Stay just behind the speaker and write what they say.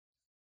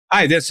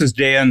Hi, this is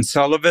Dan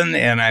Sullivan,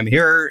 and I'm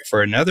here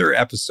for another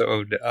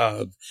episode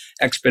of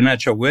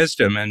Exponential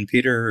Wisdom. And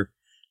Peter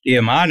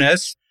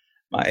Diamandis,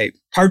 my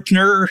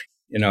partner,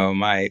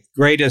 my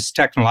greatest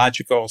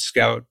technological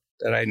scout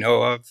that I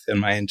know of in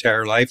my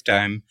entire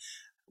lifetime,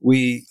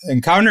 we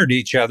encountered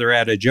each other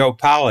at a Joe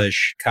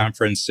Polish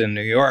conference in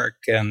New York,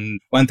 and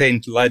one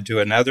thing led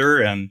to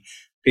another, and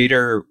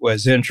Peter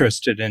was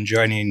interested in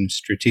joining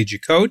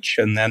Strategic Coach,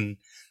 and then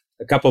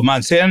a couple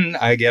months in,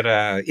 I get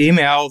an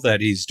email that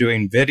he's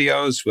doing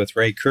videos with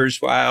Ray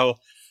Kurzweil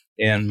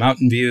in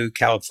Mountain View,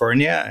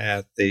 California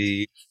at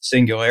the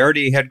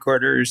Singularity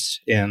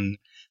headquarters in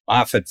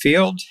Moffett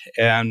Field.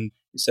 And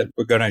he said,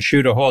 we're going to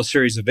shoot a whole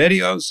series of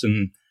videos.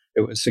 And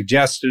it was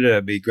suggested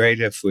it'd be great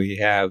if we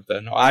have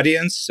an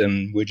audience.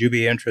 And would you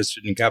be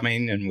interested in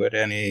coming? And would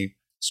any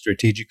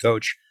Strategic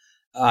Coach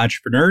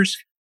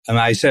entrepreneurs? And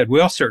I said,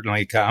 we'll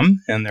certainly come.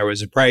 And there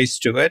was a price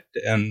to it.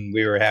 And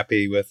we were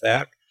happy with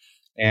that.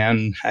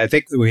 And I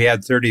think we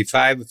had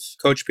 35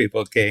 coach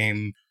people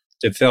came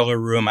to fill a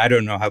room. I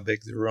don't know how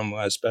big the room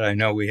was, but I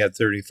know we had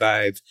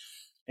 35.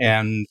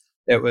 And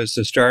it was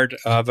the start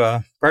of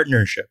a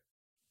partnership.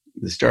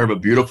 The start of a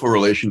beautiful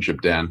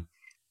relationship, Dan.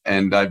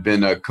 And I've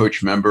been a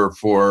coach member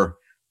for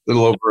a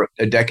little over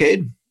a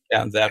decade.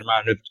 Yeah, that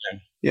amount of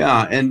time.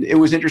 Yeah. And it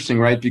was interesting,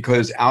 right?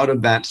 Because out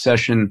of that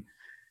session,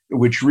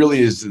 which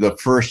really is the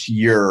first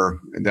year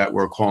that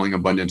we're calling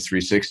Abundance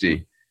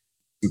 360,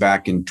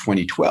 back in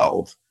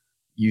 2012,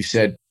 you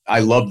said, I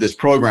love this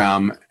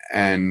program,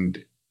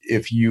 and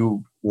if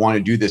you want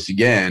to do this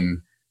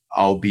again,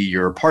 I'll be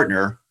your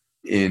partner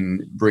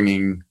in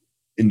bringing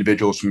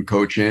individuals from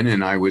Coach in.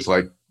 And I was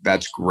like,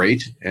 that's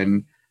great.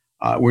 And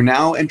we're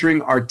now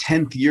entering our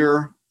 10th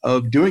year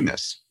of doing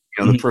this.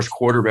 The first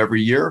quarter of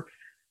every year,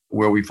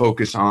 where we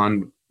focus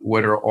on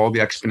what are all the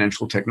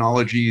exponential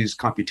technologies,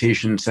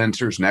 computation,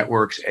 sensors,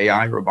 networks,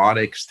 AI,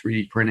 robotics,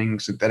 3D printing,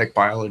 synthetic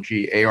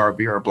biology, AR,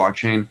 VR,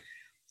 blockchain,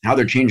 how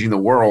they're changing the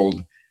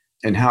world.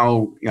 And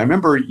how, I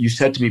remember you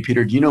said to me,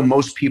 Peter,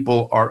 most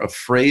people are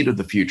afraid of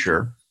the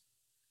future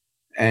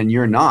and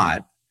you're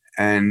not.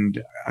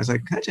 And I was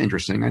like, that's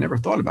interesting. I never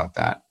thought about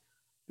that.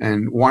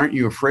 And why aren't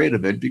you afraid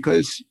of it?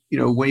 Because,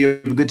 when you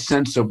have a good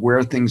sense of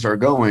where things are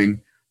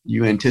going,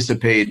 you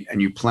anticipate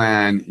and you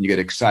plan and you get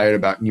excited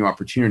about new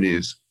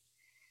opportunities.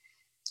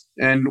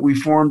 And we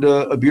formed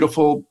a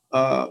beautiful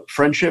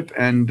friendship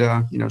and,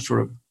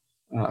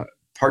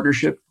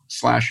 partnership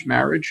 /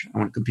 marriage. I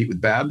want to compete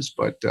with Babs,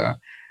 but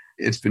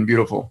it's been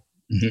beautiful.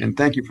 Mm-hmm. And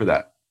thank you for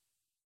that.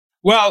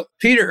 Well,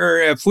 Peter,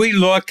 if we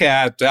look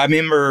at, I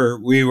remember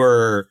we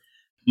were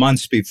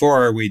months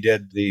before we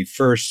did the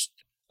first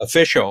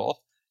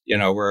official,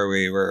 where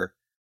we were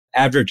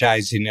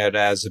advertising it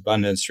as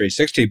Abundance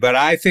 360. But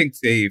I think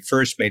the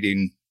first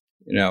meeting,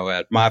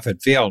 at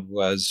Moffett Field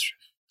was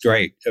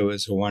great. It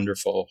was a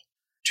wonderful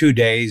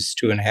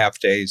 2.5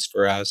 days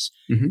for us.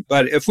 Mm-hmm.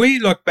 But if we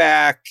look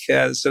back,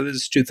 so this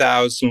is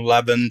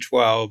 2011,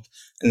 12,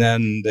 and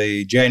then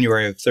the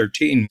January of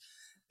 13,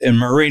 in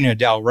Marina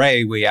Del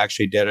Rey, we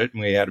actually did it,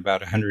 and we had about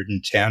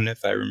 110,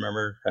 if I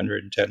remember,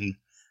 110,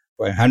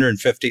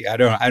 150. I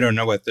don't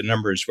know what the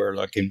numbers were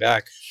looking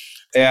back.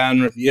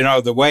 And,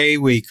 the way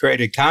we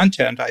created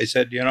content, I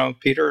said,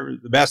 Peter,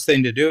 the best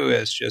thing to do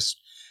is just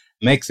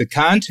make the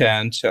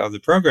content of the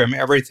program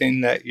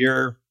everything that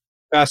you're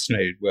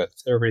fascinated with,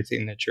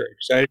 everything that you're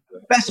excited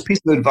with. The best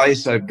piece of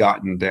advice I've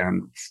gotten,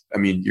 Dan,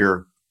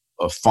 you're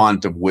a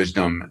font of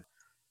wisdom,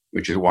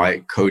 which is why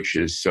Coach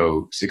is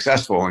so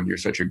successful, and you're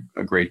such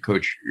a great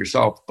coach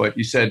yourself. But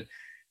you said,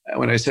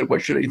 when I said,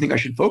 what should you think I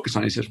should focus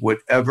on? He says,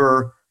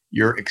 whatever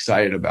you're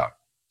excited about.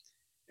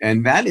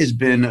 And that has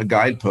been a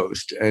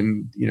guidepost.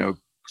 And,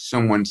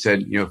 someone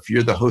said, if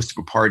you're the host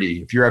of a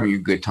party, if you're having a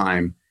good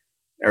time,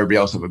 everybody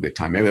else have a good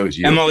time. Maybe that was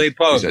you. Emily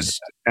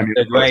Post,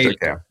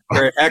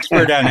 her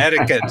expert on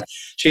etiquette.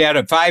 She had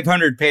a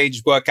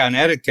 500-page book on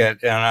etiquette.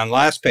 And on the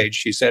last page,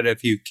 she said,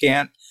 if you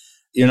can't,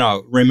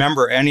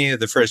 remember any of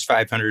the first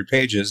 500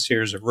 pages,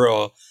 here's a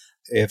rule.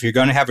 If you're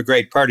going to have a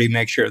great party,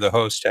 make sure the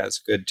host has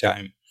a good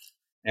time.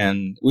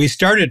 And we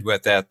started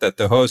with that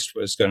the host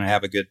was going to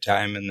have a good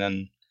time.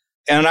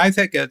 And I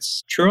think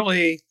it's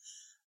truly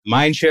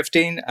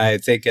mind-shifting. I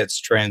think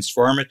it's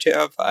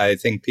transformative. I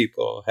think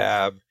people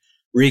have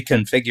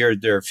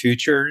reconfigured their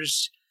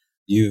futures.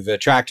 You've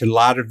attracted a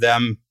lot of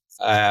them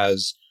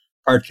as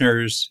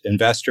partners,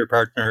 investor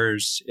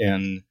partners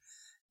in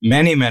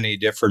many, many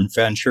different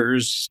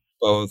ventures,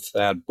 both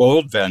at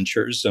Bold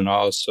Ventures and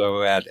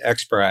also at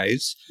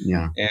XPRIZE.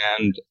 Yeah.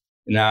 And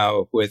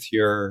now with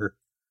your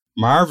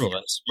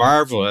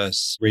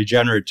marvelous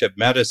regenerative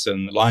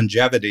medicine,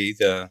 longevity,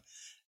 the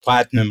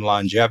Platinum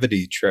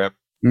Longevity Trip,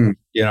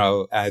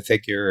 I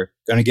think you're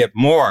going to get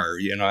more.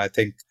 I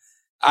think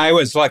I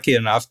was lucky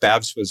enough,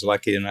 Babs was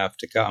lucky enough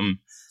to come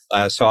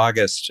last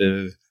August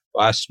to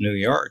Boston, New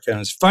York. And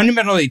it's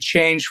fundamentally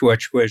changed,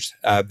 which was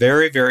a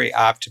very, very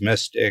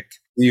optimistic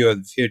view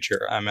of the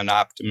future. I'm an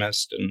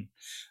optimist, and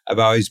I've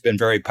always been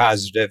very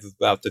positive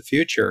about the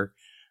future.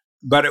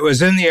 But it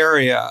was in the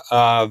area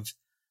of,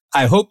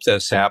 I hope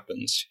this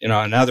happens. In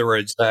other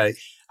words, I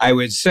I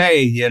would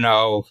say,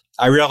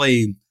 I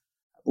really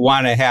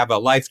want to have a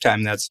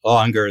lifetime that's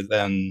longer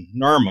than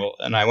normal.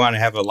 And I want to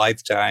have a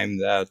lifetime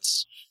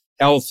that's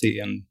healthy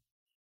and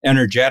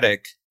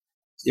energetic.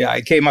 Yeah,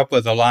 I came up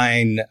with a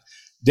line,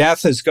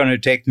 death is going to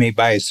take me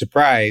by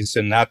surprise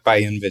and not by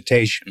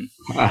invitation.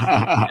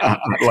 I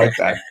like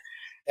that.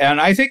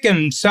 And I think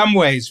in some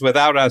ways,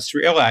 without us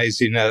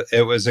realizing it,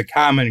 it was a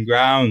common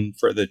ground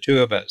for the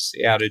two of us,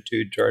 the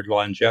attitude toward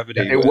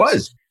longevity. It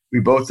was. We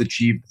both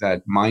achieved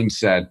that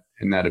mindset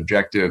and that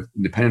objective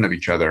independent of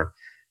each other.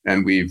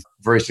 And we've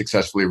very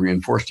successfully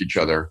reinforced each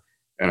other.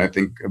 And I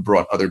think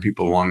brought other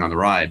people along on the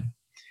ride.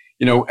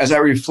 As I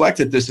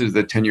reflected, this is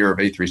the 10-year of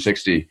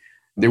A360,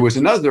 there was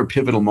another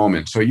pivotal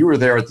moment. So you were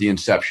there at the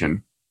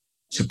inception,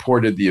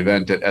 supported the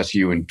event at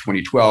SU in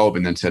 2012,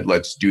 and then said,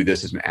 let's do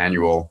this as an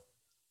annual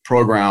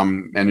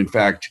program. And in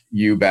fact,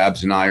 you,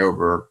 Babs, and I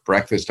over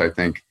breakfast, I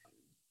think,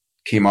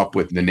 came up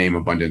with the name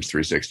Abundance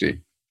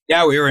 360.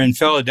 Yeah, we were in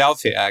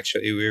Philadelphia,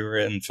 actually. We were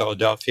in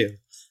Philadelphia.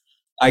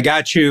 I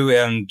got you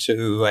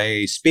into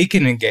a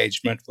speaking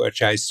engagement,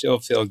 which I still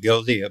feel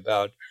guilty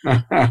about.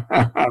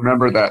 I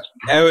remember that.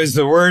 It was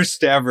the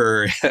worst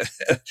ever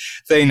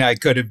thing I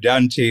could have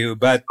done to you.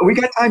 But we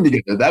got time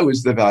together. That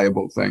was the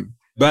valuable thing.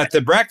 But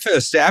the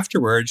breakfast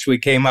afterwards, we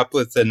came up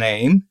with the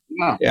name.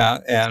 Yeah,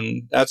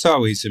 and that's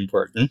always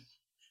important.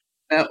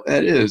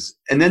 That is.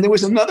 And then there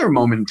was another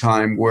moment in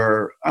time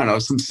where, I don't know,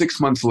 some 6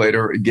 months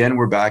later, again,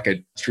 we're back at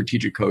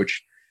Strategic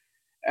Coach.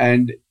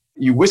 And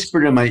you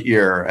whispered in my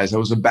ear as I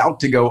was about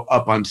to go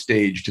up on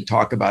stage to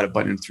talk about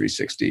Abundance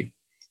 360.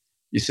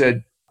 You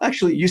said,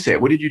 actually, you say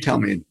it. What did you tell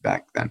me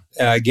back then?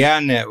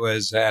 Again, it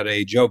was at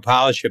a Joe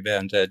Polish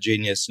event at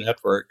Genius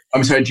Network.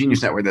 I'm sorry,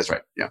 Genius Network. That's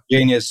right. Yeah.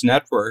 Genius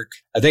Network.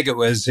 I think it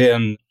was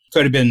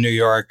could have been New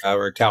York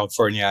or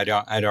California.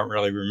 I don't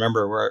really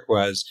remember where it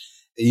was.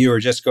 You were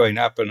just going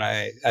up, and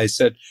I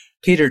said,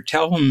 Peter,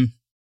 tell him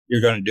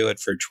you're going to do it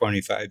for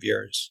 25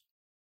 years.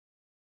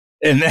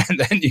 And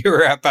then you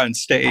were up on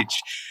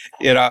stage,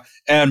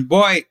 and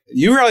boy,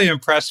 you really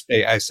impressed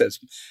me. I said,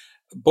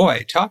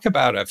 boy, talk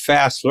about a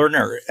fast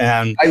learner.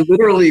 And I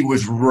literally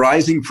was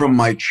rising from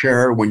my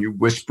chair when you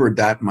whispered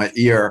that in my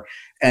ear,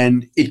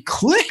 and it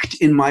clicked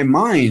in my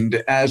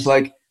mind as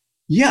like,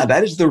 yeah,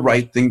 that is the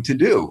right thing to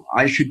do.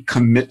 I should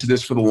commit to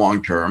this for the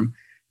long term,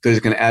 because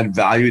it's going to add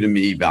value to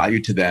me,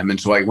 value to them. And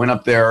so I went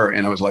up there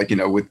and I was like,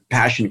 with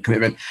passion and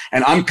commitment,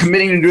 and I'm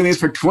committing to doing this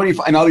for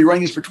 25, and I'll be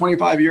running this for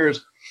 25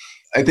 years.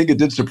 I think it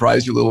did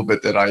surprise you a little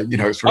bit that I,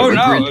 sort of. Oh,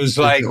 no, it was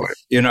like,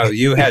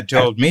 you had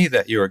told me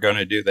that you were going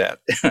to do that.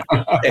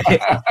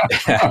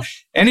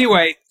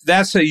 Anyway,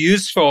 that's a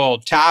useful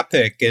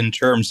topic in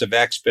terms of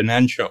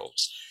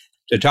exponentials,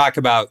 to talk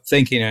about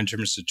thinking in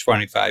terms of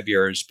 25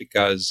 years,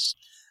 because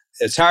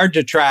it's hard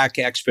to track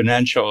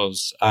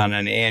exponentials on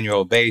an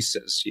annual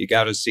basis. You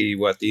got to see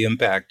what the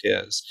impact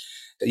is.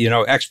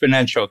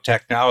 Exponential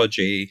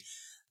technology,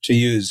 to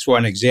use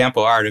one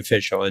example,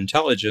 artificial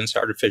intelligence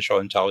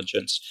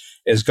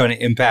is going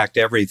to impact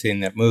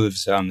everything that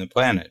moves on the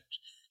planet.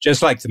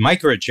 Just like the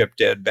microchip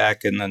did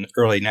back in the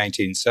early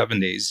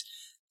 1970s.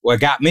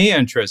 What got me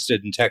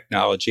interested in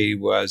technology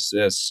was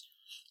this,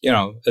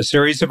 a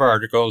series of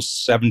articles,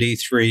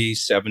 73,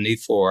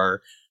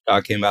 74,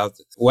 talking about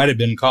what had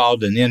been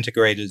called an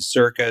integrated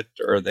circuit,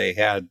 or they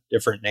had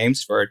different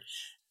names for it.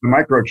 The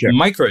microchip.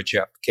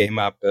 Microchip came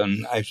up,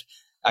 and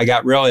I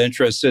got really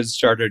interested,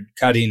 started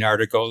cutting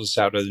articles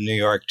out of the New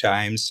York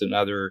Times and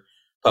other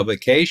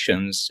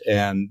publications.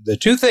 And the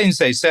two things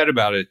they said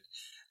about it,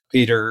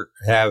 Peter,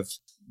 have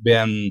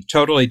been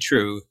totally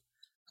true.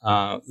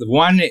 The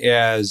one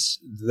is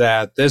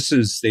that this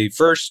is the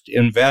first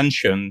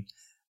invention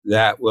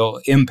that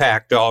will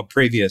impact all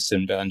previous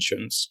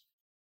inventions.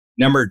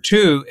 Number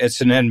two,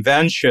 it's an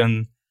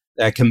invention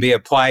that can be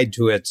applied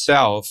to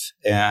itself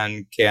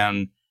and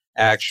can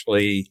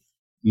actually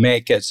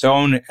make its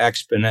own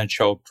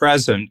exponential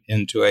present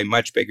into a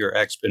much bigger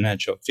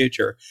exponential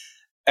future.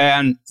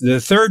 And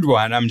the third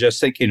one, I'm just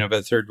thinking of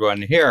a third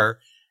one here,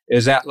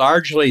 is that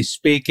largely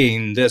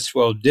speaking, this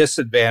will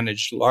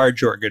disadvantage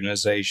large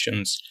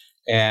organizations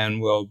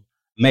and will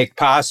make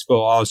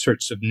possible all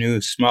sorts of new,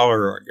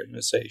 smaller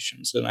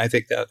organizations. And I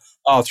think that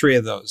all three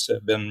of those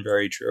have been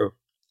very true.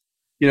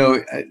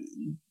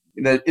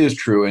 That is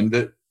true. And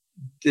the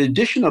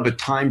addition of a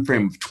time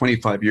frame of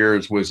 25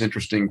 years was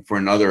interesting for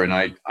another. And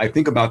I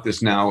think about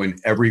this now in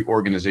every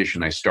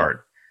organization I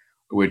start,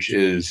 which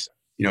is,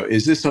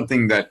 is this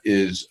something that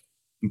is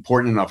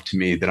important enough to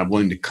me that I'm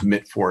willing to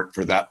commit for it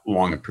for that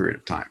long a period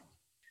of time?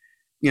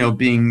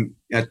 Being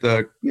at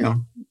the,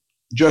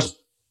 just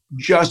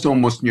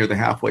almost near the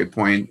halfway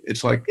point,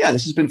 it's like, yeah,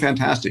 this has been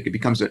fantastic.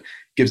 It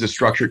gives a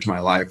structure to my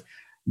life.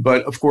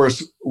 But of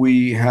course,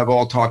 we have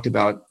all talked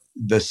about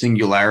the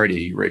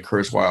singularity, Ray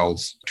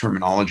Kurzweil's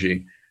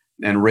terminology,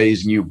 and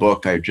Ray's new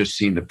book. I've just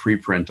seen the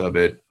preprint of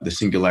it. The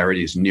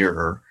Singularity is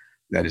Nearer.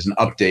 That is an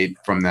update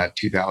from that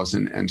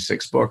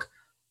 2006 book.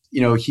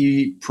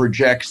 He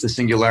projects the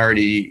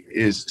singularity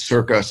is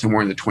circa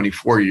somewhere in the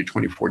 2040 to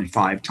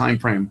 2045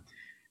 timeframe.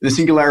 The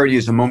singularity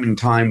is a moment in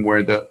time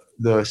where the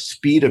the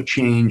speed of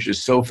change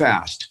is so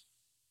fast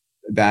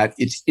that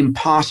it's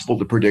impossible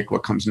to predict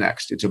what comes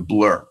next. It's a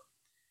blur.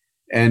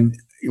 And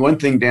one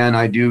thing, Dan,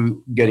 I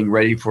do getting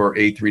ready for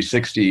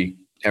A360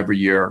 every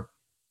year,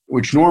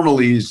 which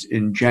normally is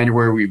in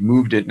January. We've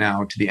moved it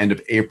now to the end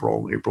of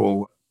April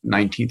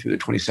 19th through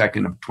the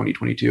 22nd of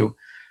 2022,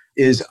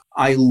 is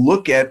I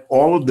look at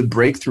all of the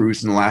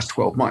breakthroughs in the last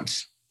 12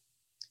 months.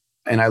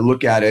 And I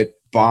look at it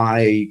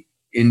by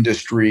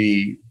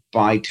industry,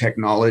 by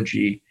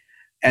technology,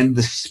 and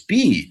the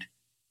speed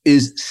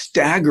is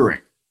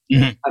staggering.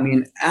 Mhm. I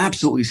mean,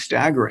 absolutely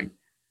staggering.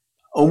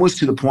 Almost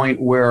to the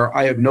point where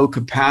I have no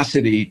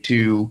capacity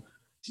to,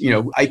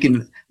 I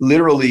can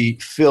literally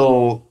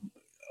fill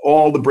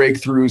all the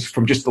breakthroughs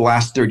from just the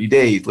last 30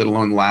 days, let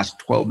alone the last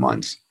 12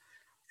 months.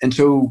 And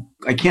so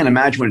I can't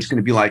imagine what it's going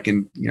to be like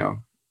in,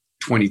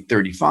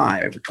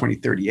 2035 or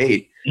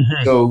 2038.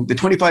 Mhm. So the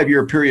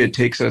 25-year period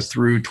takes us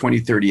through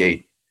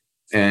 2038.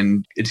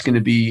 And it's going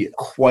to be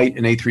quite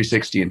an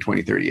A360 in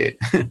 2038.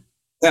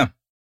 Yeah.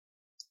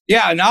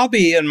 Yeah, and I'll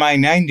be in my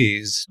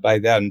 90s by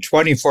then.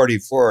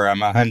 2044, I'm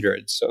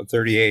 100. So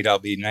 38, I'll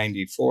be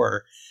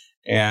 94.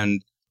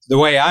 And the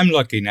way I'm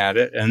looking at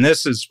it, and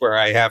this is where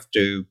I have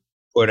to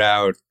put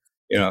out,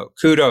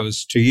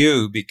 kudos to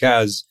you,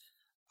 because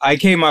I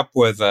came up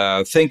with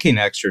a thinking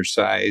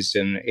exercise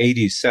in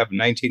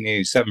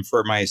 1987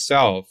 for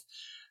myself.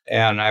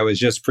 And I was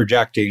just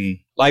projecting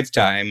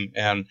lifetime.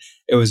 And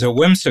it was a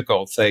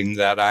whimsical thing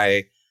that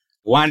I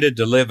wanted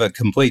to live a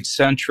complete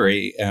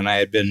century, and I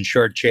had been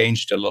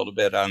shortchanged a little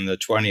bit on the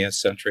 20th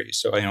century.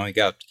 So I only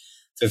got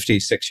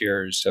 56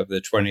 years of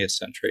the 20th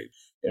century,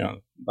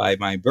 by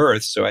my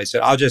birth. So I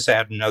said, I'll just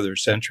add another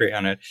century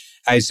on it.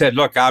 I said,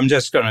 look, I'm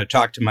just going to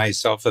talk to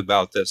myself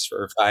about this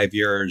for 5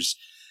 years.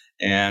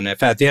 And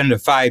if at the end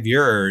of 5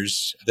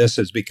 years, this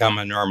has become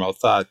a normal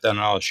thought, then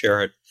I'll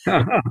share it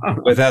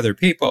with other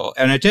people.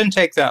 And it didn't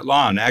take that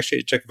long. Actually,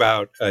 it took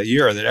about a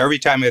year. That every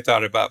time I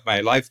thought about my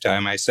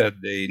lifetime, I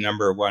said the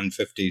number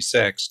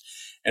 156.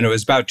 And it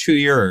was about 2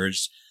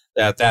 years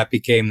that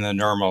became the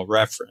normal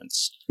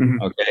reference.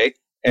 Mhm. Okay.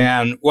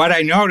 And what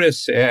I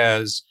noticed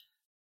is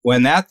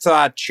when that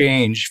thought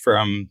changed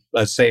from,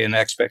 let's say, an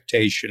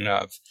expectation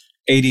of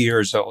 80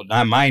 years old,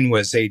 now mine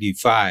was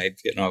 85,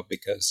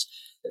 because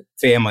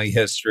family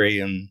history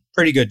and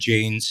pretty good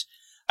genes.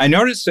 I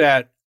noticed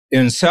that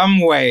in some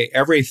way,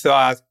 every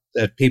thought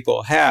that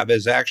people have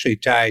is actually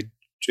tied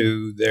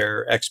to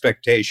their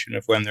expectation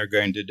of when they're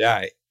going to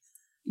die.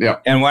 Yeah.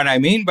 And what I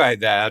mean by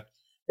that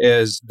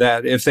is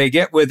that if they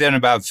get within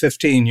about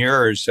 15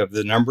 years of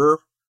the number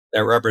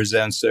that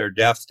represents their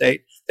death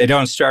date, they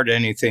don't start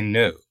anything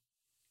new.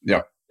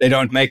 Yeah. They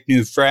don't make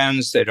new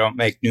friends. They don't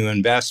make new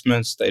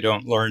investments. They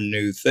don't learn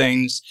new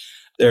things.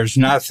 There's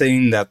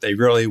nothing that they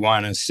really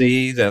want to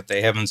see that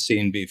they haven't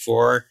seen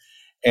before.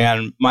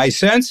 And my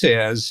sense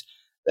is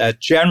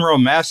that general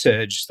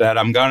message that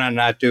I'm going to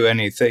not do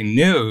anything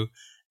new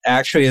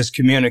actually is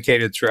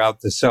communicated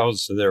throughout the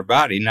cells of their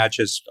body, not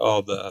just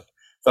all the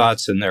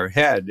thoughts in their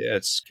head.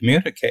 It's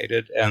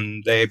communicated,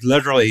 and they've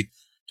literally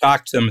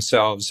talked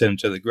themselves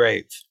into the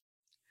grave.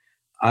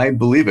 I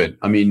believe it.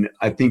 I mean,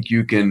 I think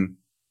you can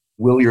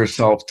will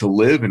yourself to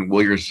live and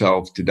will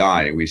yourself to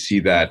die. We see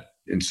that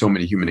in so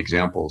many human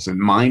examples. And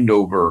mind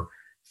over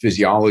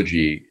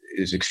physiology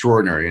is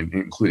extraordinary,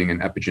 including in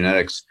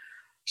epigenetics.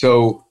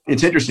 So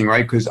it's interesting,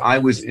 right? Because I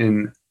was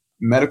in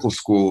medical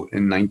school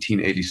in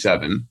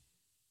 1987,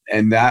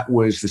 and that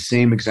was the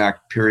same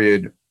exact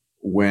period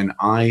when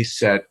I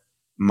set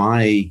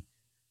my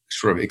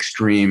sort of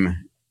extreme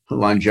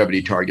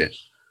longevity target.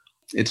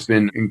 It's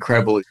been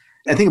incredible.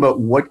 I think about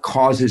what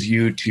causes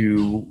you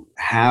to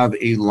have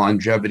a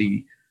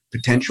longevity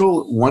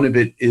potential. One of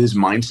it is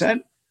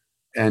mindset.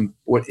 And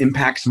what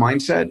impacts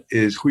mindset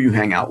is who you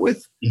hang out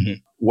with,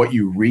 what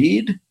you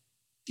read,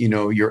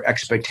 your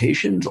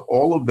expectations.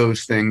 All of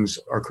those things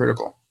are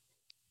critical.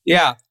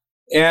 Yeah.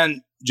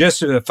 And just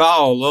to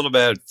follow a little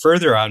bit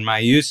further on my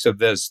use of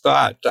this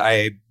thought,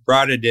 I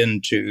brought it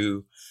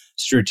into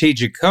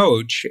Strategic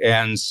Coach.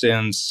 And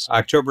since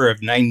October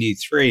of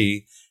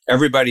 93,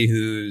 everybody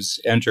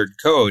who's entered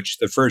Coach,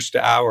 the first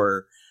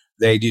hour,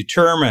 they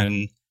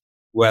determine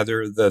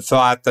whether the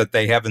thought that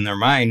they have in their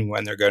mind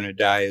when they're going to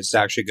die is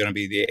actually going to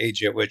be the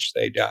age at which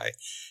they die.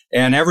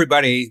 And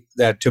everybody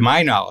that, to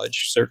my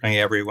knowledge, certainly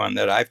everyone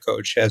that I've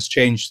coached, has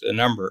changed the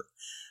number.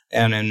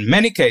 And in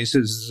many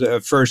cases, the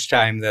first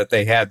time that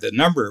they had the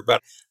number.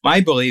 But my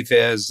belief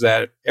is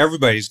that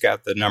everybody's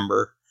got the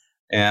number,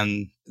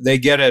 and they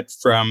get it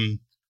from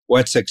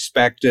what's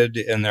expected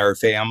in their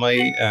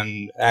family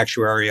and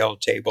actuarial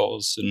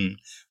tables and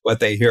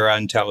what they hear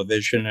on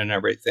television and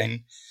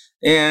everything.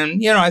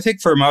 And, I think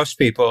for most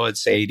people,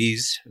 it's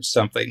 80s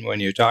something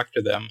when you talk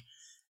to them.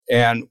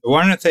 And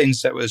one of the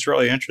things that was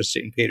really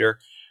interesting, Peter,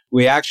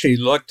 we actually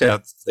looked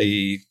at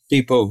the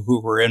people who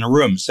were in a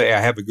room. Say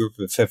I have a group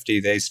of 50,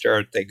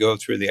 they go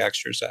through the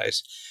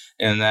exercise.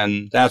 And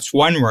then that's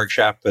one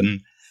workshop.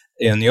 And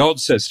in the old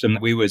system,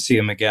 we would see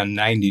them again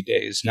 90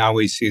 days. Now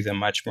we see them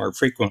much more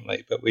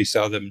frequently, but we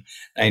saw them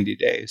 90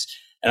 days.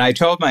 And I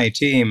told my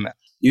team,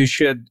 you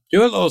should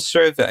do a little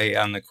survey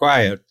on the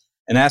quiet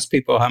and ask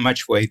people how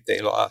much weight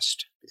they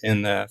lost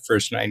in the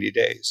first 90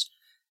 days.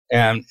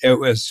 And it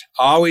was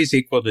always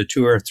equal to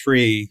 2 or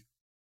 3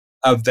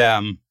 of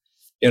them.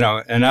 In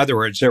other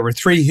words, there were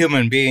 3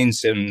 human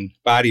beings in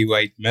body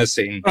weight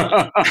missing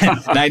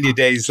 90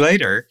 days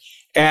later.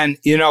 And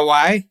you know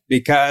why?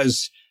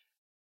 Because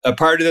a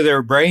part of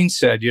their brain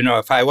said,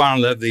 if I want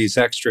to live these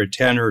extra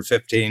 10 or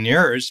 15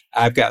 years,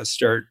 I've got to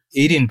start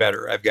eating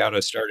better. I've got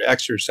to start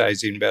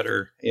exercising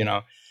better,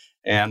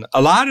 And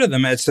a lot of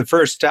them, it's the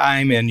first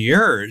time in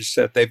years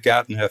that they've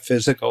gotten a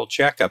physical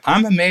checkup.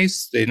 I'm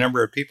amazed the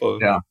number of people.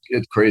 Yeah,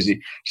 it's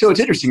crazy. So it's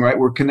interesting, right?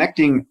 We're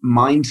connecting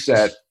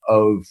mindset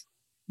of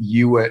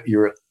you at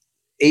your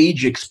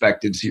age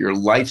expectancy, your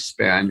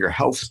lifespan, your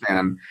health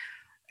span,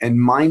 and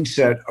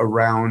mindset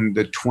around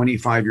the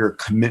 25-year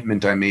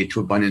commitment I made to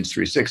Abundance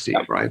 360,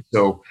 right?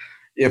 So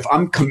if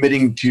I'm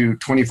committing to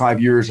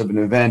 25 years of an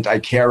event, I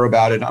care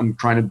about it, I'm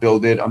trying to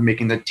build it, I'm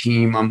making the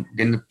team, I'm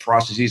getting the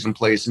processes in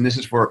place. And this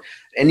is for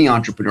any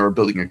entrepreneur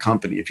building a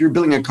company. If you're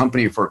building a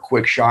company for a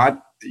quick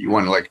shot that you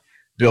want to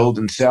build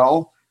and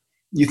sell,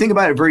 you think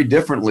about it very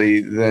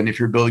differently than if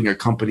you're building a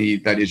company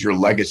that is your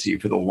legacy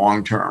for the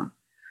long term.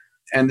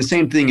 And the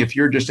same thing, if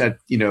you're just at,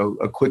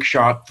 a quick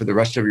shot for the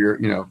rest of your,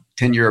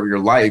 10 year of your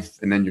life,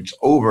 and then it's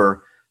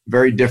over,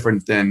 very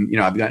different than,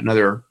 I've got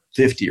another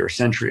 50 or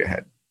century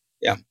ahead.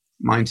 Yeah.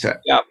 Mindset.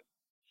 Yeah.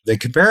 The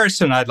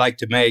comparison I'd like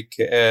to make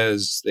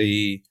is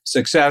the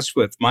success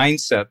with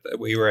mindset that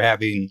we were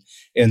having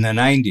in the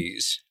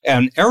 90s.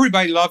 And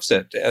everybody loves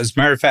it. As a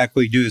matter of fact,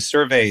 we do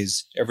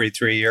surveys every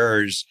 3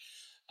 years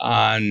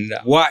on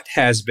what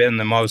has been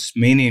the most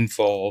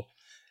meaningful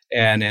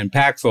and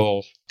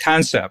impactful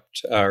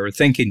concept or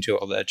thinking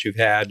tool that you've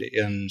had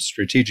in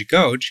Strategic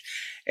Coach.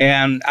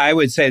 And I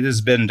would say this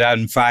has been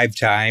done 5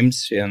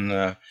 times in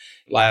the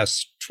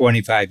last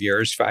 25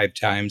 years, 5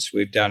 times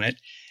we've done it.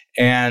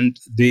 And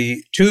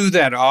the 2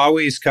 that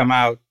always come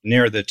out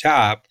near the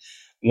top,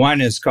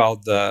 one is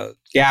called The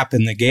Gap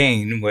in the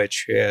Gain,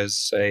 which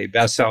is a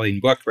best-selling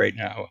book right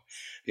now.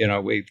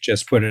 We've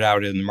just put it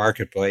out in the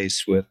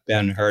marketplace with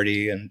Ben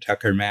Hardy and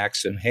Tucker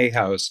Max and Hay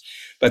House.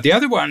 But the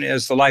other one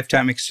is The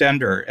Lifetime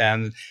Extender.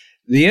 And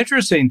the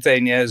interesting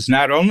thing is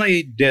not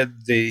only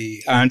did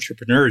the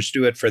entrepreneurs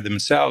do it for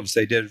themselves,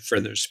 they did it for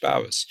their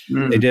spouse.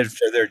 They did it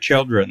for their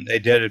children. They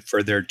did it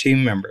for their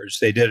team members.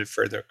 They did it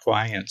for their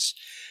clients.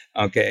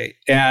 Okay.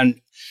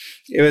 And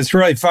it was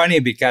really funny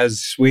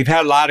because we've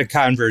had a lot of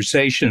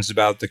conversations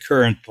about the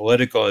current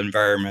political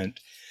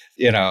environment,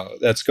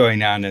 that's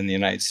going on in the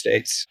United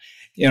States.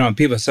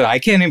 People say, I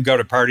can't even go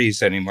to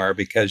parties anymore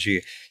because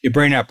you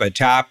bring up a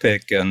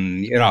topic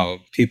and,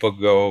 people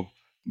go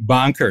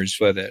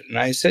bonkers with it. And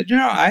I said,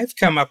 I've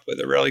come up with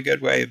a really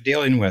good way of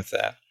dealing with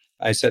that.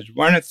 I said,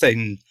 one of the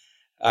things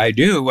I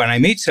do when I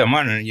meet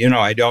someone and,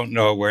 I don't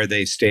know where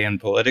they stand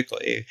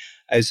politically,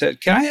 I said,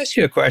 can I ask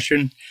you a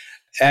question?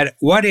 At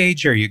what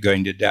age are you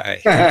going to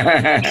die?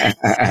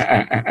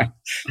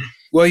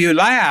 Well, you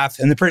laugh.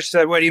 And the person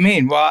said, what do you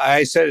mean? Well,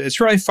 I said, it's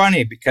really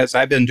funny because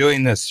I've been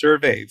doing this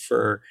survey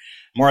for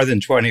more than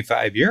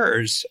 25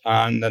 years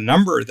on the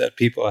number that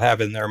people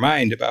have in their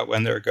mind about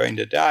when they're going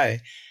to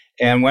die.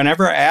 And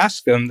whenever I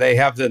ask them, they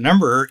have the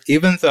number,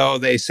 even though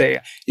they say,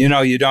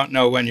 you don't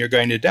know when you're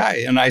going to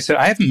die. And I said,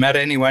 I haven't met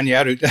anyone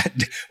yet who,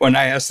 when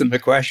I asked them the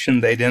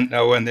question, they didn't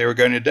know when they were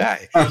going to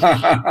die.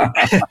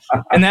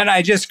 And then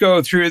I just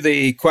go through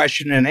the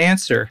question and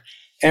answer.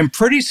 And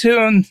pretty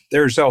soon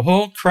there's a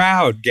whole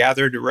crowd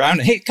gathered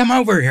around. Hey, come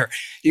over here.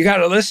 You got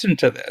to listen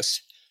to this.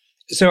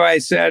 So I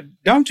said,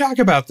 don't talk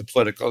about the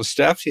political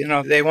stuff.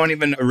 They won't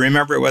even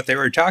remember what they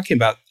were talking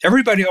about.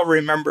 Everybody will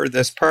remember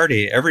this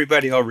party.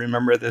 Everybody will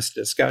remember this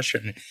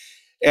discussion.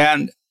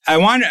 And I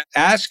want to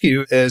ask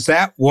you, is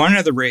that one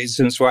of the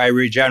reasons why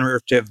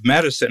regenerative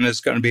medicine is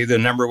going to be the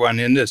number one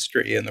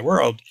industry in the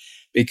world?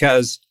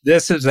 Because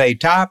this is a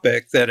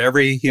topic that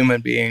every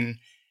human being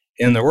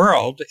in the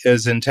world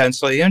is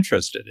intensely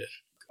interested in.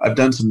 I've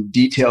done some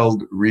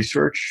detailed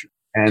research,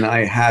 and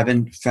I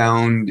haven't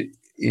found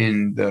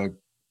in the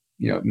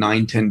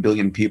 9-10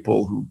 billion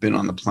people who've been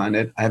on the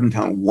planet, I haven't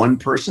found one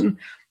person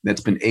that's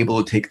been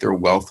able to take their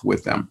wealth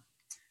with them.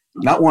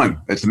 Not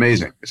one. It's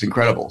amazing. It's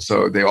incredible.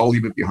 So they all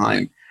leave it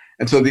behind.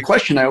 And so the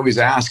question I always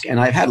ask, and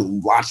I've had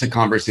lots of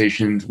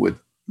conversations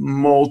with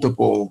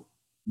multiple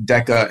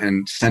deca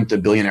and centa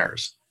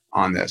billionaires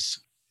on this,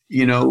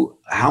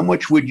 how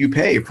much would you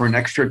pay for an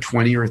extra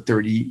 20 or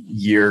 30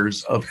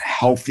 years of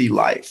healthy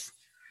life?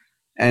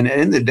 And at the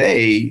end of the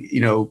day,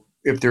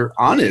 if they're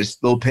honest,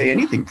 they'll pay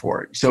anything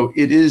for it. So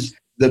it is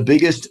the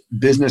biggest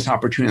business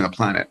opportunity on the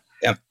planet.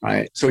 Yep.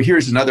 Right. So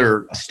here's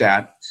another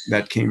stat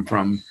that came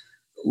from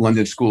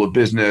London School of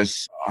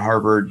Business,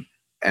 Harvard,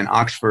 and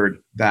Oxford,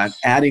 that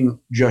adding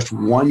just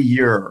 1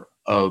 year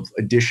of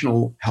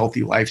additional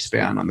healthy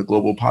lifespan on the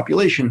global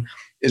population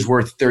is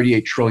worth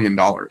 $38 trillion.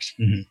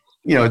 Mm-hmm.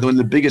 One of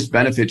the biggest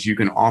benefits you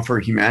can offer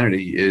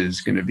humanity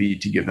is going to be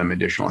to give them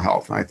additional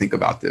health. And I think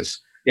about this.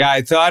 Yeah,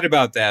 I thought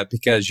about that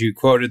because you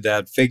quoted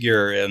that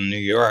figure in New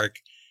York.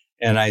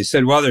 And I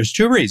said, well, there's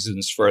two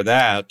reasons for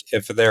that.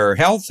 If they're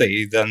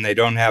healthy, then they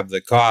don't have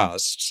the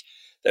costs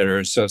that are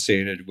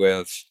associated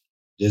with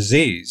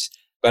disease.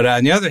 But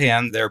on the other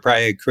hand, they're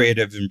probably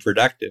creative and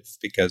productive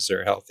because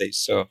they're healthy.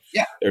 So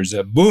there's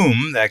a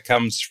boom that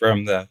comes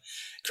from the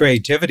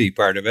creativity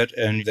part of it,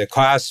 and the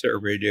costs are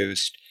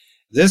reduced.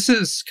 This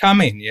is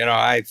coming.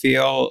 I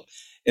feel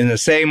in the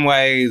same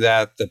way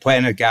that the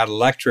planet got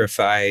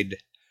electrified,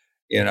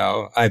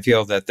 I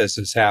feel that this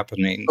is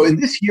happening. So in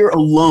this year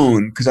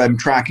alone, because I'm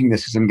tracking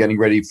this as I'm getting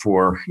ready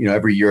for,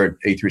 every year at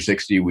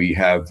A360, we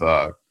have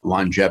a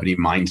longevity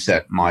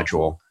mindset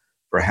module.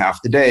 For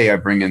half the day, I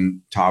bring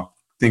in top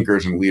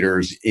thinkers and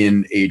leaders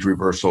in age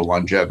reversal,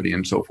 longevity,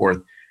 and so forth.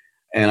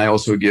 And I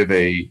also give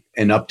an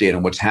update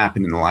on what's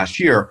happened in the last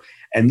year.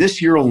 And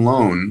this year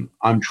alone,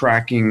 I'm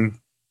tracking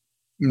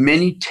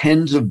many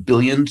tens of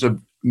billions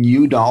of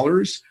new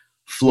dollars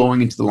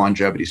flowing into the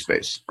longevity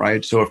space,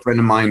 right? So a friend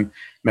of mine,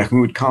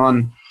 Mahmoud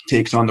Khan,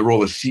 takes on the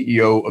role as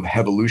CEO of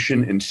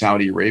Hevolution in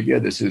Saudi Arabia.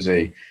 This is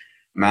a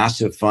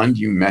massive fund.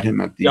 You met him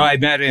at the... No, I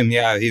met him.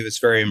 Yeah, he was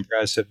very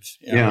impressive.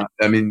 Yeah.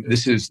 I mean,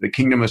 this is the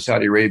Kingdom of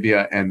Saudi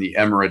Arabia and the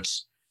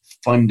Emirates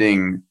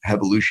funding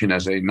Hevolution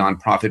as a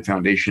nonprofit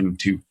foundation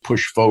to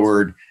push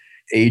forward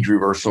age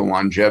reversal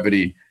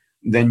longevity.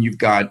 Then you've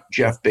got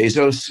Jeff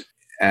Bezos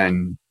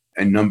and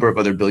a number of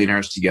other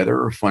billionaires together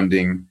are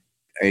funding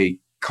a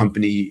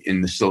company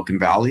in the Silicon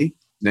Valley.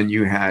 Then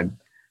you had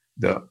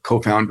the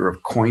co-founder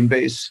of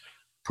Coinbase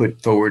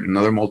put forward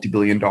another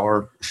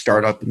multi-billion-dollar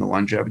startup in the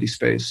longevity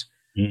space.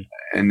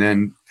 And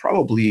then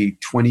probably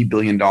 $20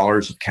 billion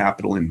of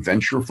capital in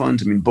venture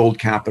funds. I mean, Bold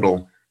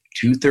Capital,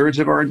 2/3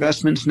 of our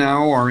investments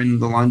now are in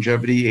the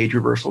longevity age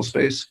reversal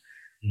space.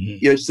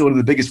 It's one of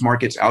the biggest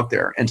markets out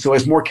there. And so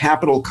as more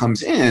capital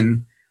comes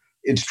in,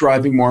 it's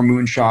driving more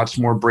moonshots,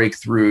 more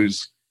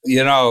breakthroughs.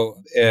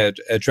 It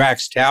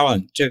attracts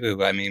talent too.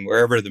 I mean,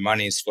 wherever the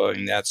money's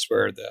flowing, that's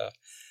where the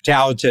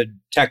talented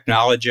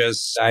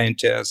technologists,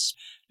 scientists,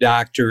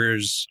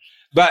 doctors,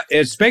 but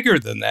it's bigger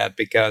than that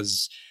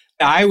because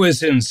I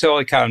was in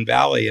Silicon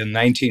Valley in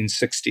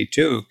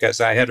 1962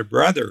 because I had a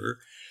brother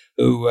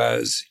who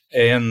was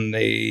in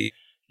the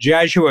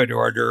Jesuit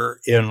order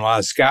in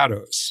Los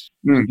Gatos.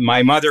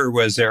 My mother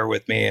was there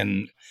with me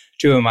and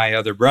two of my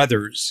other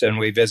brothers, and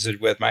we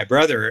visited with my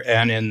brother.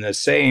 And in the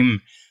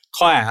same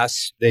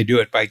class, they do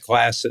it by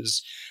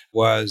classes,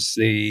 was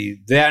the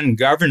then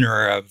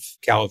governor of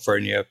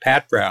California,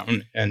 Pat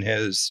Brown, and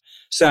his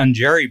son,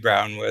 Jerry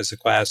Brown, was a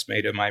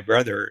classmate of my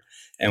brother,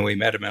 and we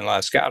met him in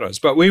Los Gatos.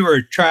 But we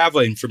were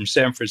traveling from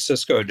San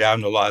Francisco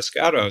down to Los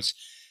Gatos.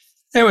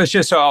 It was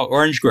just all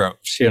orange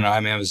groves,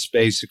 it was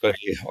basically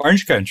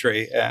orange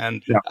country.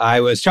 And I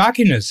was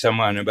talking to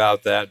someone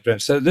about that.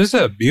 So this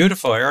is a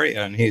beautiful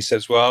area. And he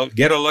says, well,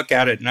 get a look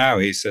at it now.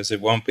 He says, it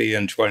won't be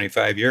in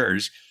 25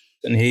 years.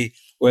 And he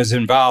was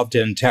involved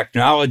in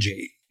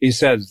technology. He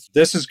said,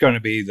 this is going to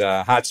be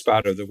the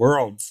hotspot of the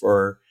world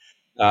for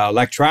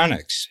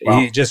electronics. Wow.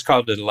 He just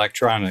called it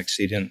electronics.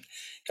 He didn't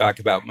talk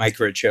about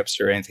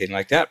microchips or anything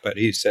like that. But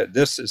he said,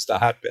 this is the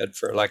hotbed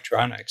for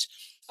electronics.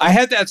 I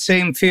had that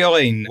same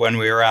feeling when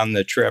we were on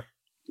the trip.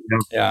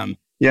 And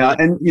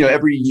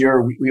every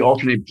year we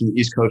alternate between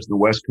the East Coast and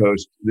the West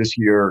Coast. This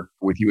year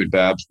with you at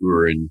Babs, we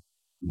were in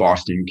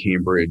Boston,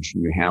 Cambridge,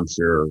 New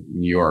Hampshire,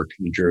 New York,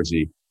 New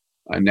Jersey.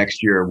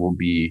 Next year we'll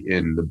be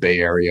in the Bay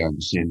Area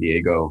and San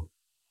Diego.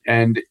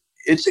 And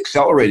it's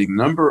accelerating.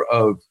 The number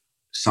of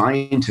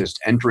scientists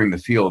entering the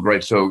field,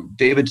 right? So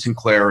David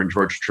Sinclair and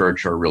George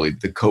Church are really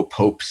the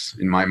co-popes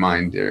in my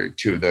mind. They're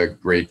two of the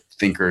great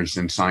thinkers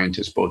and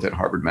scientists, both at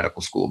Harvard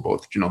Medical School,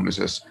 both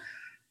genomicists.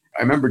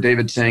 I remember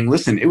David saying,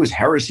 listen, it was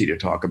heresy to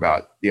talk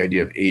about the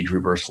idea of age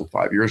reversal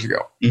 5 years ago.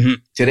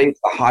 Today, it's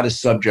the hottest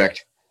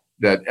subject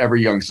that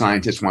every young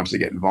scientist wants to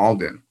get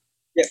involved in.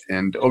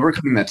 And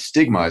overcoming that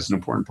stigma is an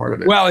important part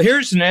of it. Well,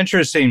 here's an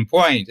interesting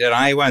point. And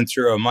I went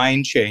through a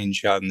mind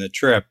change on the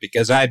trip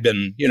because I've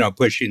been,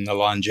 pushing the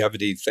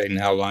longevity thing,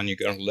 how long you're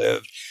going to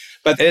live.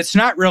 But it's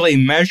not really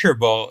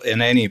measurable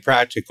in any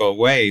practical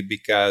way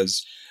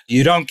because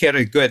you don't get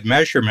a good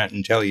measurement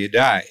until you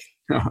die.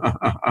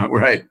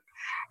 Right.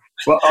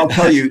 Well, I'll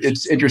tell you,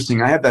 it's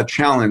interesting. I have that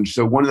challenge.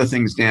 So one of the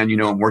things, Dan,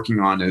 I'm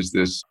working on is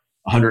this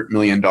 $100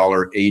 million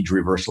age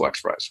reversal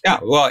exercise. Yeah.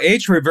 Well,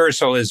 age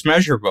reversal is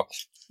measurable.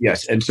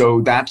 Yes. And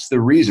so that's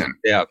the reason.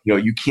 Yeah.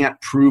 You can't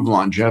prove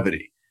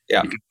longevity.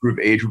 Yeah. You can prove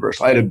age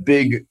reversal. I had a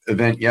big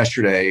event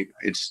yesterday.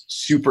 It's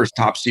super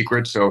top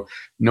secret, so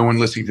no one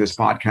listening to this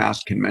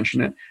podcast can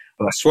mention it.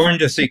 But sworn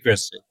to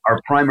secrecy.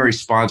 Our primary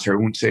sponsor, I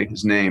won't say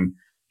his name,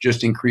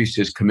 just increased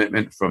his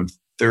commitment from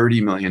 30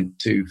 million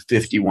to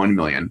 51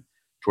 million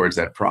towards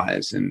that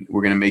prize. And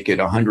we're going to make it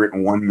a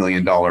 $101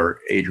 million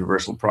age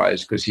reversal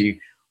prize because he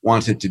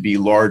wants it to be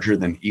larger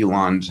than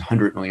Elon's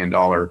 $100 million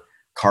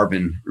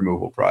carbon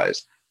removal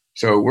prize.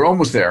 So we're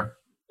almost there.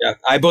 Yeah,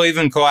 I believe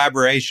in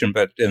collaboration,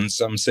 but in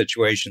some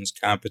situations,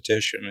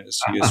 competition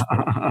is useful.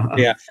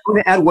 Yeah. I'm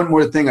going to add one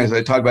more thing as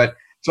I talk about.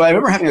 So I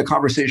remember having a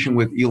conversation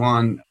with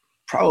Elon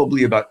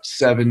probably about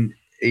 7-8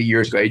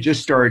 years ago. He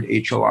just started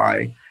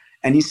HLI,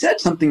 and he said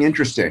something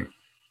interesting.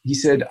 he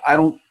said, I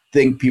don't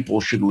think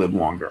people should live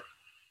longer.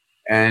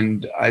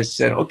 And I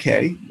said,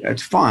 okay,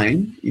 that's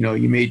fine.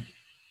 You may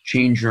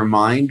change your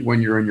mind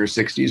when you're in your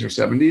 60s or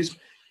 70s.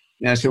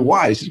 And I said,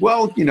 why? He said,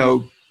 well,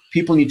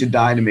 people need to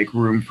die to make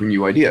room for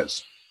new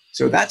ideas.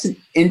 So that's an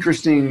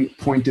interesting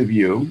point of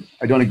view.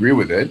 I don't agree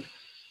with it.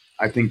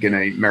 I think in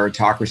a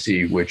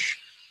meritocracy, which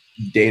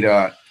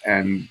data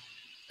and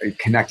a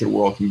connected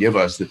world can give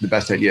us, that the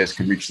best ideas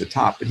can reach the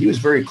top. But he was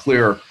very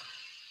clear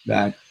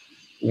that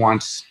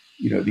wants,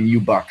 the new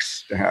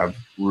bucks to have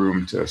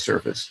room to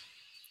surface.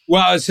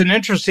 Well, it's an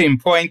interesting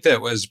point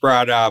that was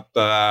brought up,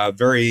 a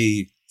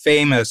very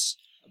famous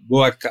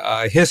book,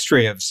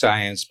 History of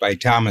Science by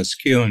Thomas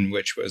Kuhn,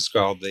 which was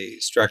called The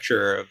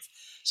Structure of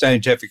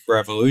Scientific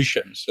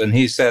Revolutions. And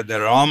he said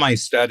that all my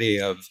study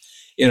of,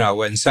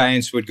 when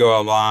science would go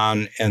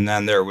along and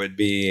then there would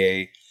be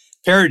a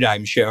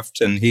paradigm shift,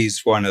 and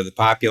he's one of the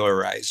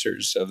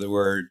popularizers of the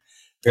word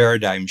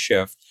paradigm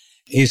shift.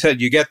 He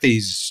said, you get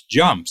these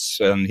jumps,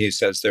 and he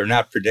says they're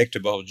not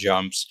predictable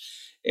jumps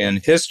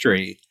in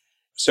history.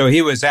 So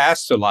he was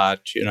asked a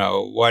lot,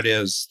 what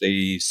is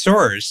the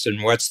source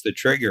and what's the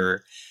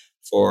trigger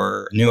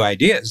for new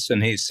ideas?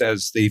 And he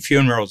says the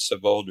funerals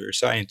of older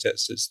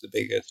scientists is the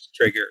biggest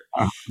trigger.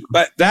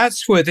 But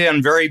that's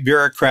within very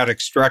bureaucratic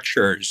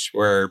structures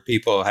where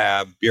people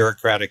have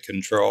bureaucratic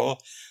control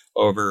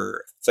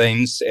over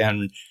things.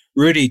 And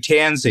Rudy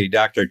Tanzi,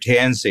 Dr.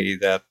 Tanzi,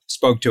 that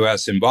spoke to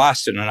us in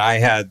Boston, and I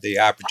had the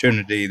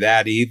opportunity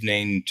that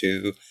evening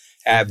to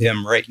have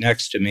him right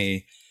next to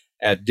me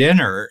at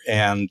dinner.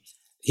 And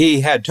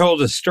he had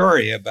told a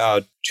story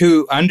about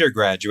two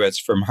undergraduates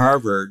from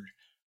Harvard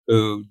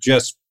who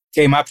just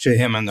came up to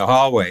him in the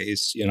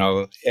hallways,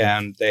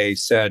 and they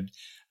said,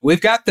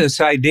 we've got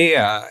this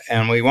idea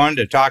and we wanted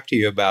to talk to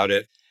you about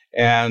it.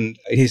 And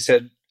he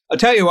said, I'll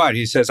tell you what,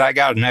 he says, I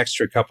got an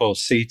extra couple of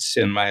seats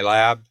in my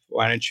lab.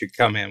 Why don't you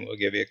come in? We'll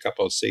give you a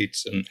couple of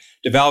seats and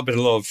develop it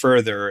a little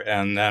further.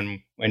 And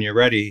then when you're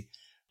ready,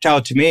 tell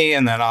it to me,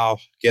 and then I'll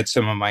get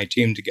some of my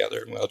team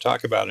together and we'll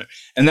talk about it.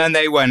 And then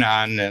they went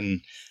on,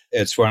 and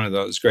it's one of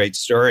those great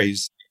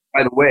stories.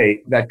 By the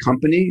way, that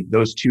company,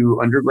 those two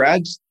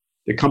undergrads,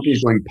 the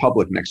company's going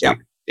public next week.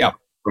 Yeah.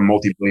 For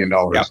multi-billion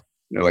dollars.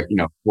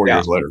 Yeah. 4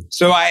 years later.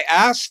 So I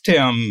asked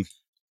him,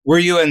 were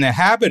you in the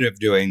habit of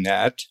doing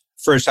that?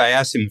 First, I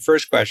asked him the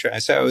first question. I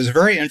said, it was a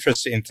very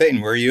interesting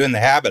thing. Were you in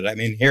the habit? I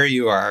mean, here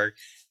you are.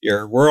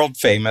 You're world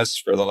famous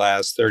for the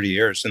last 30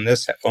 years, and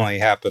this only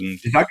happened.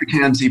 Dr.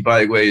 Tanzi,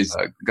 by the way, is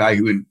a guy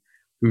who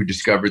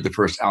discovered the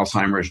first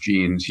Alzheimer's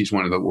genes. He's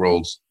one of the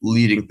world's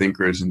leading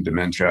thinkers in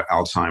dementia,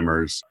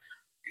 Alzheimer's,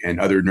 and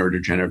other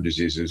neurodegenerative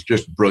diseases.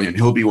 Just brilliant.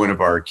 He'll be one of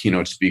our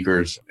keynote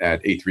speakers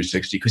at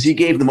A360 because he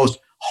gave the most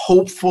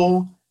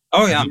hopeful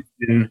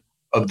vision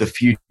of the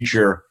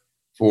future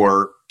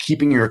for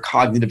keeping your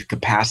cognitive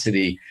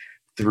capacity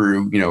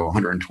through,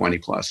 120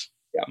 plus.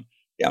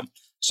 Yeah.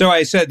 So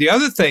I said, the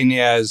other thing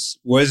is,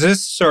 was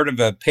this sort of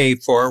a pay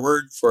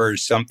forward for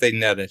something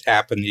that had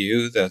happened to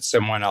you that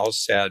someone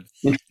else said?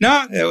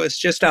 No, it was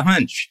just a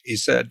hunch. He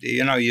said,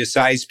 you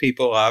size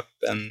people up,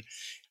 and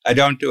I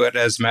don't do it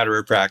as a matter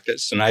of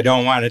practice. And I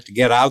don't want it to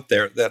get out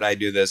there that I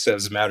do this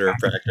as a matter of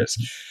practice.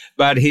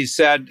 But he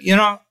said,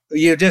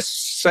 you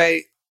just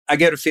say, I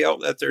get a feel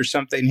that there's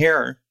something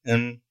here.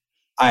 And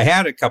I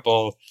had a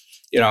couple,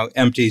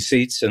 empty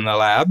seats in the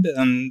lab,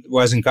 and it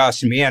wasn't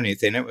costing me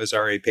anything. It was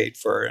already paid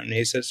for. And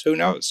he says, who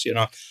knows,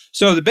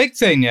 So the big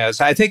thing is,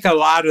 I think a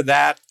lot of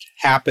that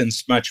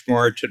happens much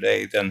more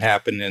today than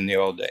happened in the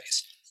old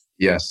days.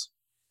 Yes.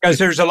 Because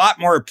there's a lot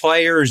more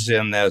players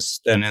in this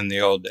than in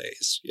the old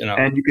days,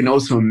 And you can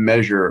also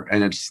measure,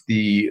 and it's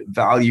the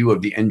value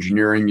of the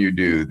engineering you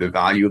do, the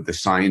value of the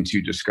science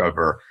you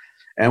discover.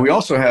 And we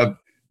also have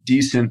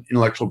decent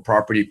intellectual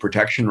property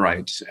protection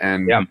rights.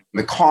 And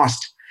the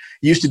cost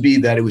used to be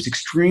that it was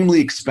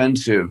extremely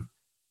expensive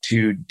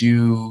to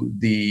do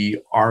the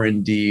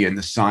R&D and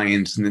the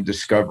science and the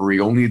discovery.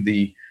 Only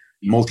the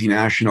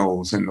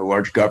multinationals and the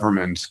large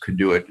governments could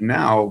do it.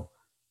 Now,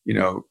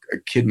 a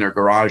kid in their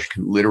garage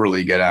can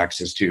literally get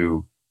access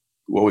to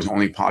what was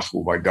only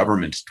possible by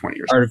governments 20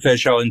 years ago.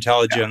 Artificial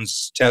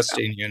intelligence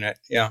testing unit.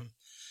 Yeah.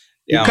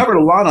 We've covered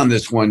a lot on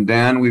this one,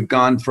 Dan. We've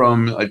gone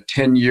from a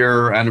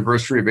 10-year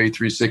anniversary of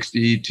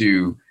A360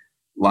 to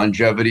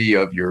longevity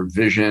of your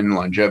vision,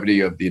 longevity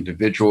of the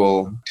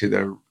individual, to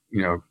the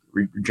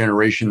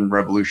regeneration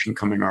revolution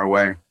coming our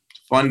way.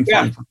 Fun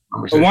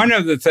conversation. One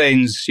of the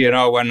things,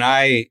 when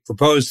I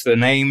proposed the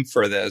name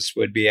for this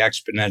would be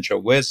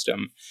exponential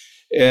wisdom,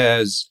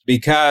 is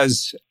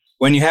because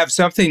when you have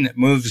something that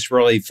moves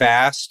really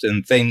fast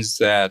and things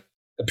that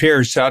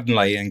appear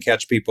suddenly and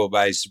catch people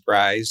by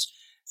surprise,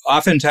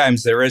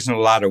 oftentimes there isn't a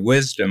lot of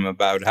wisdom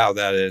about how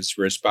that is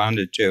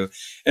responded to.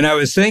 And I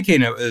was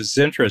thinking it was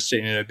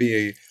interesting, and it'd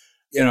be,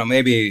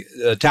 maybe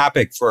a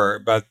topic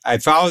but I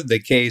followed the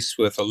case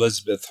with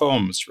Elizabeth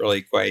Holmes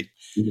really quite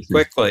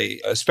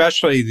quickly,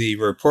 especially the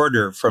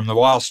reporter from the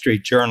Wall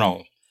Street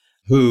Journal,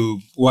 who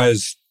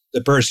was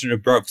the person who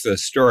broke the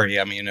story.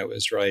 I mean, it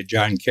was really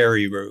John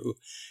Carreyrou.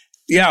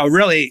 Yeah,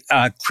 really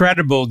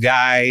credible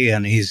guy,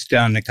 and he's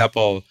done a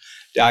couple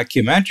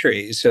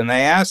documentaries. And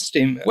they asked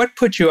him, what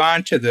put you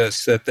onto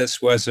this, that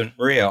this wasn't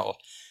real?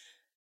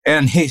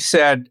 And he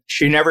said,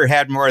 she never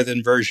had more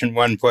than version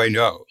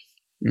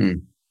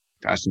 1.0.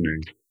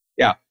 Fascinating.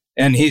 Yeah.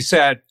 And he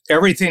said,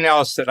 everything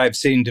else that I've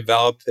seen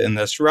develop in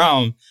this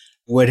realm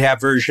would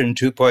have version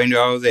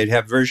 2.0, they'd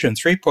have version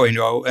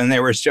 3.0, and they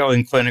were still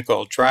in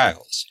clinical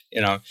trials.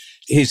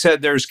 He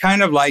said there's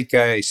kind of like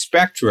a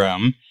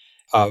spectrum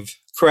of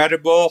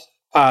credible,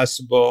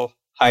 possible,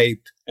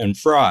 hype, and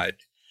fraud.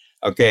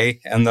 Okay.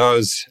 And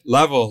those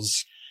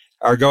levels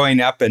are going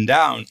up and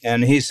down.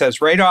 And he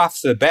says right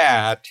off the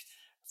bat,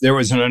 there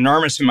was an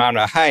enormous amount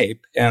of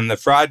hype, and the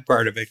fraud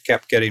part of it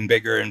kept getting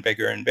bigger and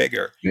bigger and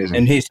bigger. Amazing.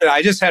 And he said,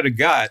 I just had a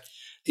gut.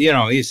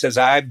 He says,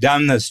 I've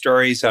done the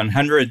stories on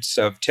hundreds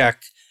of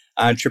tech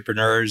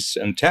entrepreneurs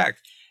and tech.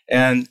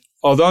 And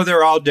although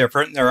they're all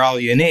different, they're all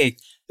unique,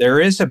 there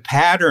is a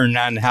pattern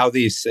on how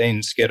these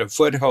things get a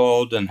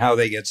foothold and how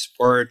they get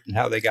support and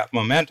how they got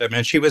momentum.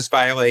 And she was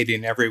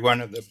violating every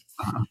one of them.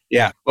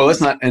 Yeah. Well,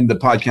 let's not end the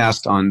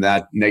podcast on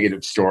that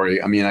negative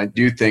story. I mean, I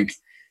do think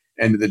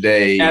end of the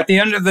day. At the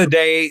end of the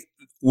day,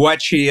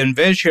 what she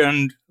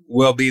envisioned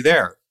will be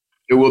there.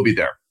 It will be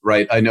there,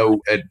 right? I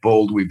know at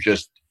Bold, we've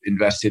just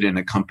invested in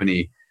a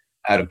company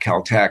out of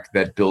Caltech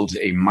that builds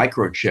a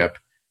microchip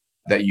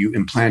that you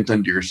implant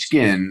under your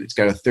skin. It's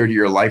got a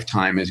 30-year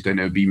lifetime. It's going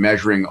to be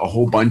measuring a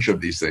whole bunch of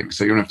these things.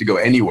 So you don't have to go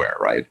anywhere,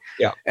 right?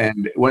 Yeah.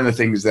 And one of the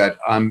things that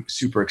I'm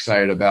super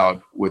excited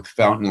about with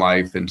Fountain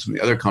Life and some of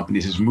the other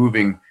companies is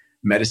moving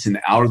medicine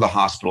out of the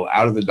hospital,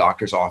 out of the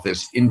doctor's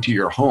office, into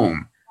your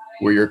home,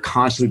 where you're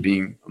constantly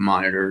being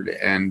monitored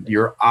and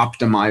you're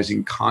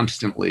optimizing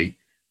constantly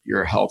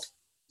your health.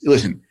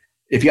 Listen,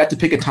 if you had to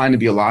pick a time to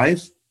be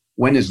alive,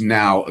 when is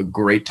now a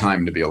great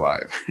time to be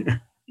alive?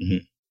 Mm-hmm.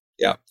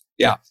 Yeah.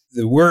 Yeah.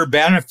 We're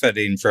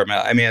benefiting from it.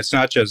 I mean, it's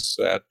not just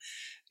that,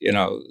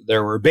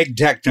 there were big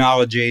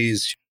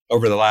technologies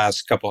over the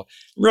last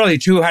really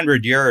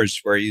 200 years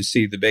where you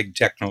see the big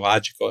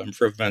technological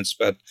improvements,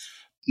 but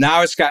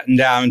now it's gotten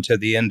down to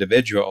the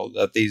individual,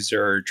 that these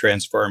are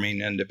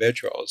transforming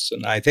individuals.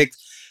 And I think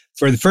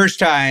for the first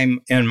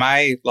time in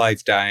my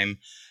lifetime,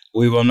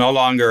 we will no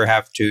longer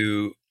have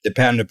to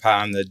depend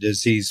upon the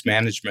disease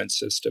management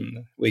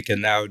system. We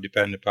can now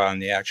depend upon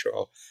the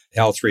actual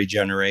health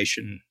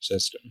regeneration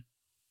system.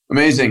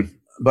 Amazing.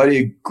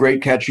 Buddy,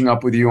 great catching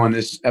up with you on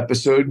this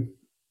episode.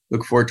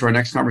 Look forward to our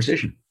next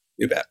conversation.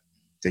 You bet.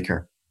 Take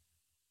care.